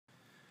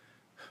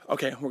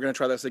Okay, we're going to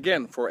try this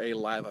again for a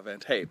live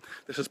event. Hey,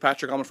 this is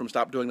Patrick Allman from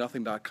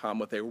StopDoingNothing.com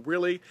with a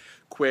really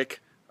quick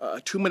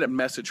 2-minute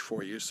message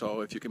for you. So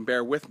if you can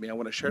bear with me, I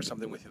want to share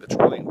something with you that's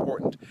really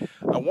important.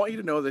 I want you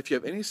to know that if you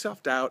have any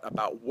self-doubt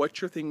about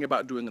what you're thinking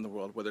about doing in the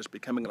world, whether it's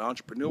becoming an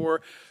entrepreneur,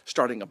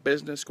 starting a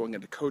business, going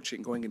into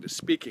coaching, going into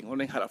speaking,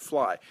 learning how to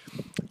fly,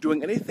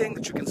 doing anything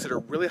that you consider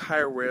really high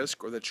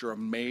risk or that you're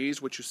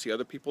amazed what you see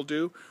other people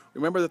do,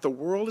 remember that the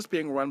world is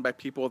being run by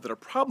people that are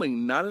probably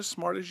not as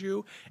smart as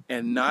you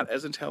and not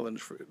as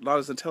intelligent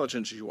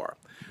as you are.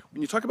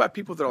 When you talk about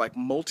people that are like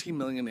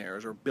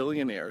multimillionaires or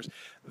billionaires,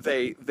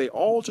 they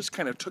all just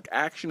kind of took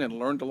action and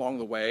learned along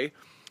the way.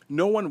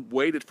 No one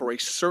waited for a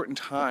certain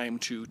time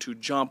to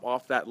jump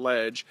off that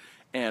ledge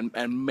and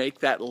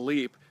make that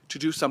leap to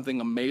do something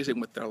amazing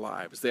with their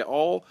lives. They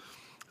all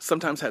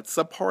sometimes had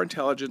subpar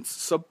intelligence,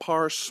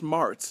 subpar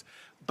smarts,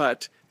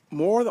 but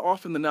more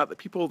often than not, the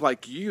people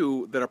like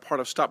you that are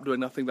part of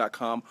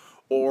StopDoingNothing.com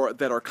or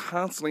that are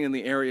constantly in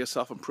the area of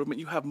self-improvement,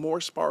 you have more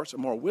smarts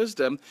and more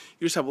wisdom.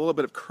 You just have a little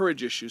bit of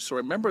courage issues. So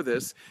remember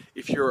this,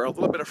 if you're a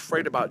little bit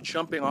afraid about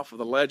jumping off of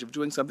the ledge of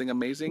doing something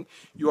amazing,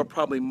 you are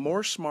probably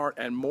more smart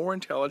and more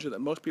intelligent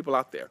than most people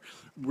out there.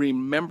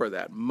 Remember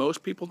that.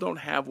 Most people don't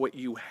have what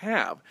you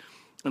have.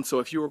 And so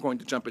if you are going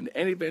to jump into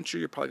any venture,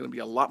 you're probably going to be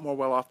a lot more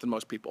well off than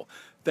most people.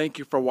 Thank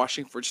you for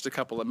watching for just a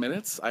couple of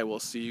minutes. I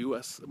will see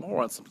you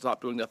more on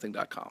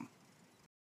StopDoingNothing.com.